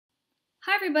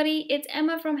Hi everybody, it's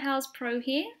Emma from Houzz Pro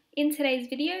here. In today's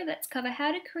video, let's cover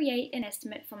how to create an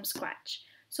estimate from scratch.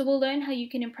 So we'll learn how you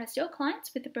can impress your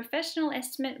clients with a professional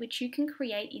estimate which you can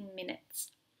create in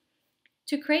minutes.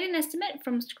 To create an estimate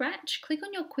from scratch, click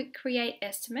on your Quick Create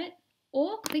Estimate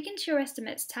or click into your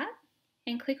Estimates tab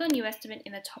and click on New Estimate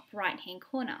in the top right hand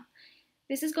corner.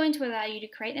 This is going to allow you to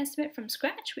create an estimate from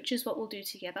scratch, which is what we'll do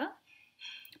together.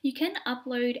 You can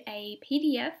upload a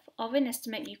PDF of an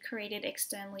estimate you've created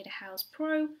externally to Houzz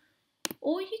Pro,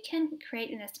 or you can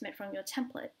create an estimate from your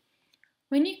template.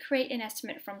 When you create an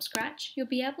estimate from scratch, you'll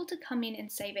be able to come in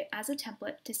and save it as a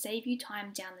template to save you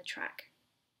time down the track.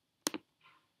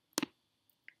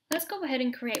 Let's go ahead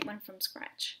and create one from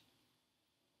scratch.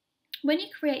 When you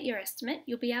create your estimate,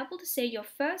 you'll be able to see your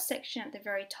first section at the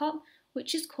very top,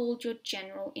 which is called your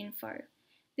general info.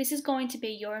 This is going to be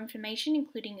your information,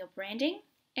 including your branding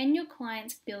and your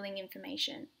client's billing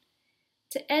information.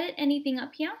 To edit anything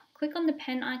up here, click on the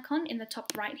pen icon in the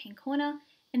top right hand corner,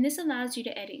 and this allows you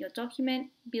to edit your document,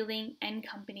 billing and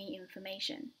company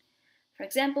information. For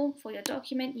example, for your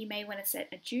document you may want to set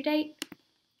a due date,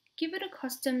 give it a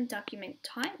custom document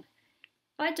type.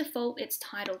 By default it's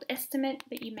titled estimate,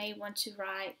 but you may want to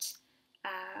write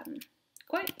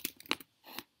quote.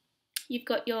 You've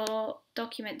got your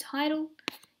document title.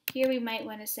 Here we might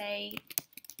want to say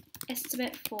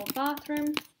estimate for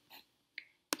bathroom,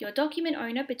 your document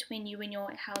owner between you and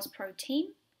your Houzz Pro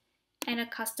team, and a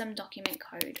custom document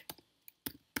code.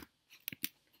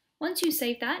 Once you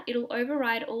save that, it'll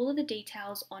override all of the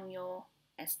details on your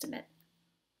estimate.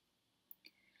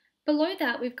 Below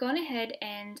that, we've gone ahead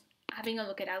and having a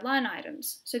look at our line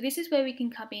items. So this is where we can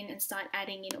come in and start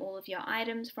adding in all of your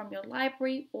items from your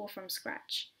library or from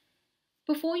scratch.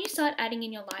 Before you start adding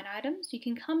in your line items, you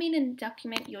can come in and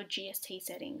document your GST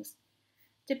settings.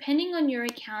 Depending on your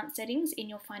account settings in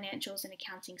your financials and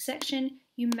accounting section,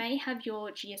 you may have your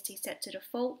GST set to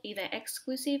default, either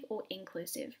exclusive or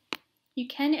inclusive. You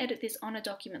can edit this on a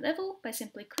document level by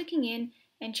simply clicking in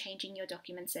and changing your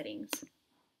document settings.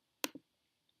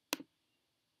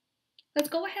 Let's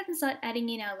go ahead and start adding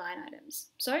in our line items.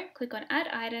 So click on Add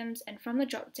Items and from the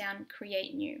drop down,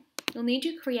 Create New. You'll need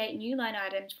to create new line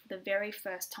items for the very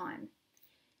first time.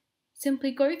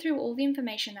 Simply go through all the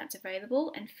information that's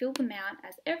available and fill them out,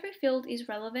 as every field is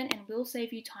relevant and will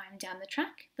save you time down the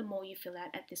track the more you fill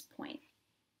out at this point.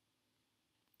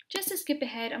 Just to skip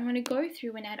ahead, I'm going to go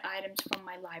through and add items from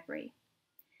my library.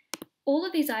 All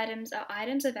of these items are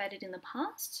items I've added in the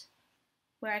past,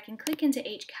 where I can click into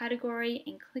each category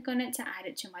and click on it to add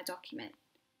it to my document.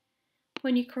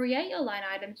 When you create your line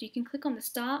items, you can click on the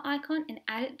star icon and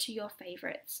add it to your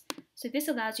favorites. So this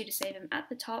allows you to save them at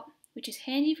the top, which is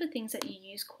handy for things that you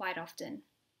use quite often.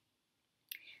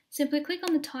 Simply click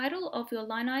on the title of your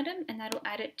line item and that'll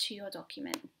add it to your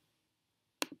document.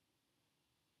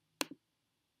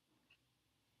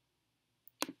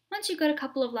 Once you've got a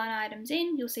couple of line items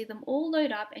in, you'll see them all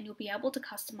load up and you'll be able to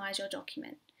customize your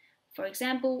document. For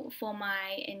example, for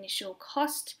my initial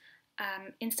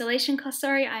installation cost,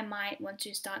 I might want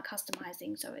to start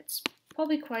customizing, so it's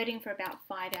probably quoting for about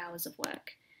 5 hours of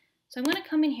work. So I'm going to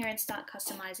come in here and start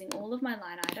customizing all of my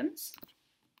line items.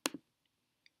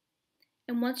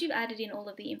 And once you've added in all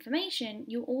of the information,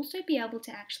 you'll also be able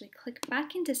to actually click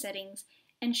back into settings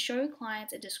and show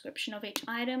clients a description of each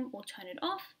item or turn it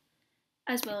off,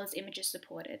 as well as images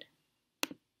supported.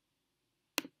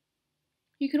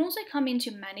 You can also come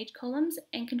into Manage columns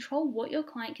and control what your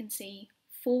client can see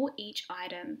for each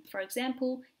item. For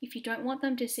example, if you don't want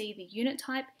them to see the unit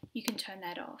type, you can turn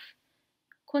that off.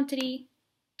 Quantity,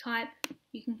 type,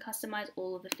 you can customize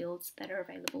all of the fields that are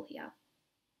available here.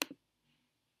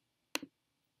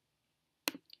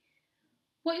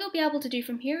 What you'll be able to do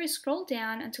from here is scroll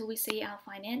down until we see our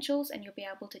financials and you'll be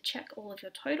able to check all of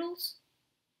your totals.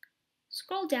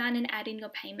 Scroll down and add in your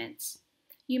payments.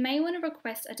 You may want to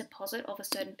request a deposit of a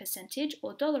certain percentage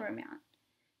or dollar amount.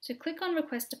 So click on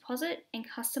Request Deposit and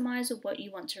customize what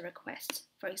you want to request.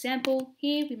 For example,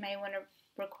 here we may want to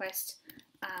request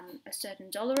a certain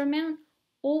dollar amount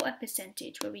or a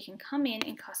percentage, where we can come in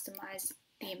and customize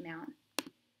the amount.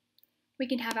 We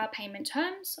can have our payment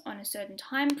terms on a certain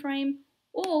time frame,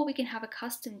 or we can have a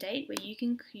custom date where you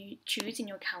can choose in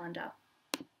your calendar.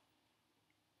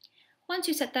 Once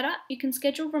you set that up, you can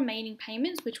schedule remaining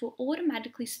payments, which will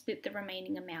automatically split the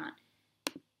remaining amount.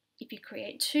 If you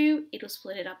create two, it'll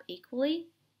split it up equally,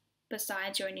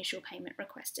 besides your initial payment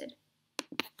requested.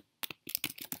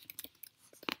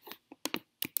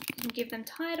 You can give them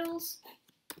titles,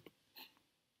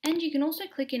 and you can also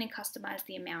click in and customize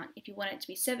the amount. If you want it to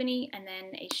be 70 and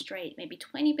then a straight maybe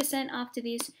 20% after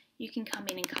this, you can come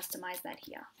in and customize that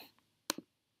here.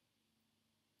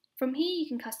 From here you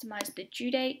can customize the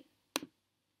due date,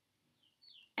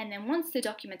 and then once the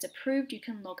document's approved, you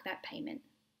can log that payment.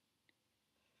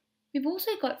 We've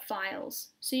also got files,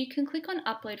 so you can click on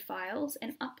upload files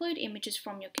and upload images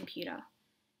from your computer.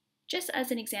 Just as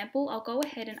an example, I'll go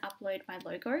ahead and upload my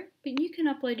logo, but you can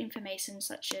upload information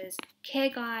such as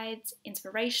care guides,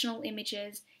 inspirational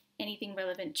images, anything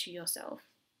relevant to yourself.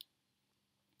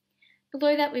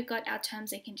 Below that, we've got our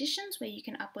terms and conditions where you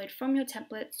can upload from your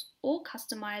templates or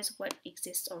customize what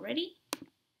exists already.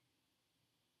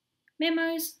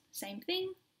 Memos, same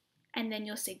thing, and then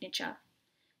your signature.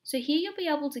 So here you'll be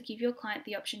able to give your client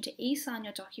the option to e-sign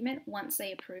your document once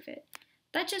they approve it.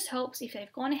 That just helps if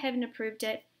they've gone ahead and approved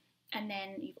it, and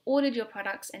then you've ordered your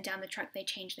products and down the track they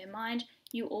change their mind,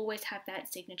 you always have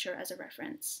that signature as a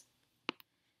reference.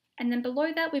 And then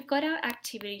below that, we've got our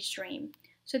activity stream.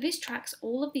 So this tracks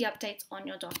all of the updates on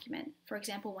your document. For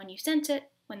example, when you sent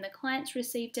it, when the client's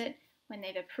received it, when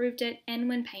they've approved it, and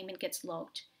when payment gets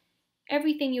logged.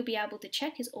 Everything you'll be able to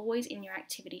check is always in your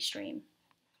activity stream.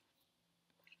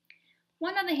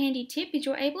 One other handy tip is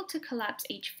you're able to collapse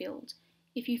each field.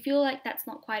 If you feel like that's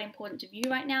not quite important to view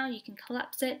right now, you can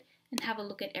collapse it and have a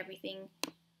look at everything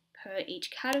per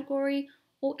each category,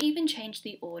 or even change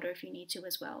the order if you need to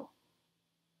as well.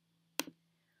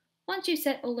 Once you've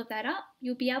set all of that up,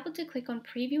 you'll be able to click on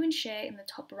Preview and Share in the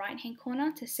top right-hand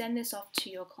corner to send this off to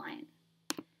your client.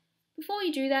 Before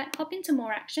you do that, hop into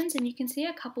More Actions and you can see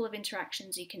a couple of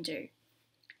interactions you can do.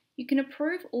 You can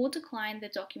approve or decline the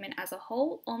document as a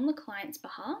whole on the client's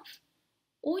behalf,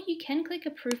 or you can click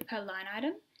Approve per line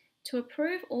item to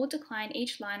approve or decline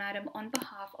each line item on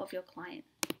behalf of your client.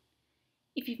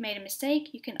 If you've made a mistake,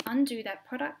 you can undo that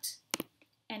product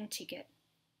and tick it.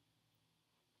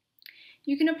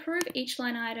 You can approve each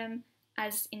line item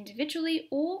as individually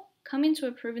or come into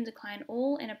Approve and Decline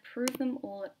All and approve them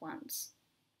all at once.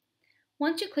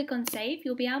 Once you click on Save,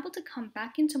 you'll be able to come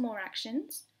back into More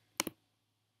Actions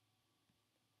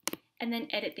and then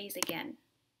edit these again.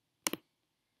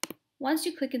 Once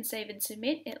you click and Save and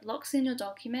Submit, it locks in your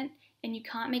document and you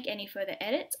can't make any further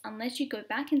edits unless you go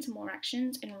back into More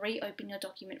Actions and reopen your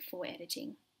document for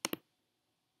editing.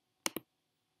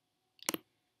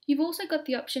 You've also got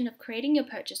the option of creating your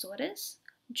purchase orders,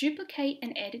 duplicate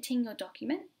and editing your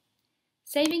document,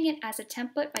 saving it as a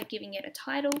template by giving it a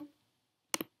title,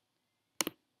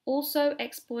 also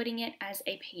exporting it as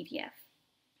a PDF.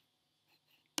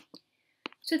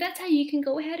 So that's how you can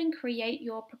go ahead and create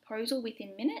your proposal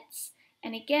within minutes.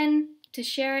 And again, to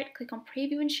share it, click on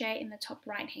Preview and Share in the top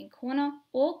right-hand corner,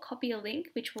 or copy a link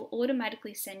which will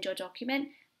automatically send your document.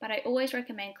 But I always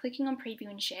recommend clicking on Preview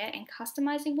and Share and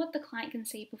customizing what the client can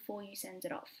see before you send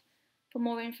it off. For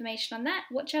more information on that,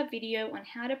 watch our video on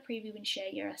how to preview and share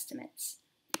your estimates.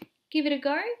 Give it a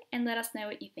go and let us know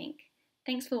what you think.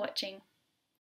 Thanks for watching.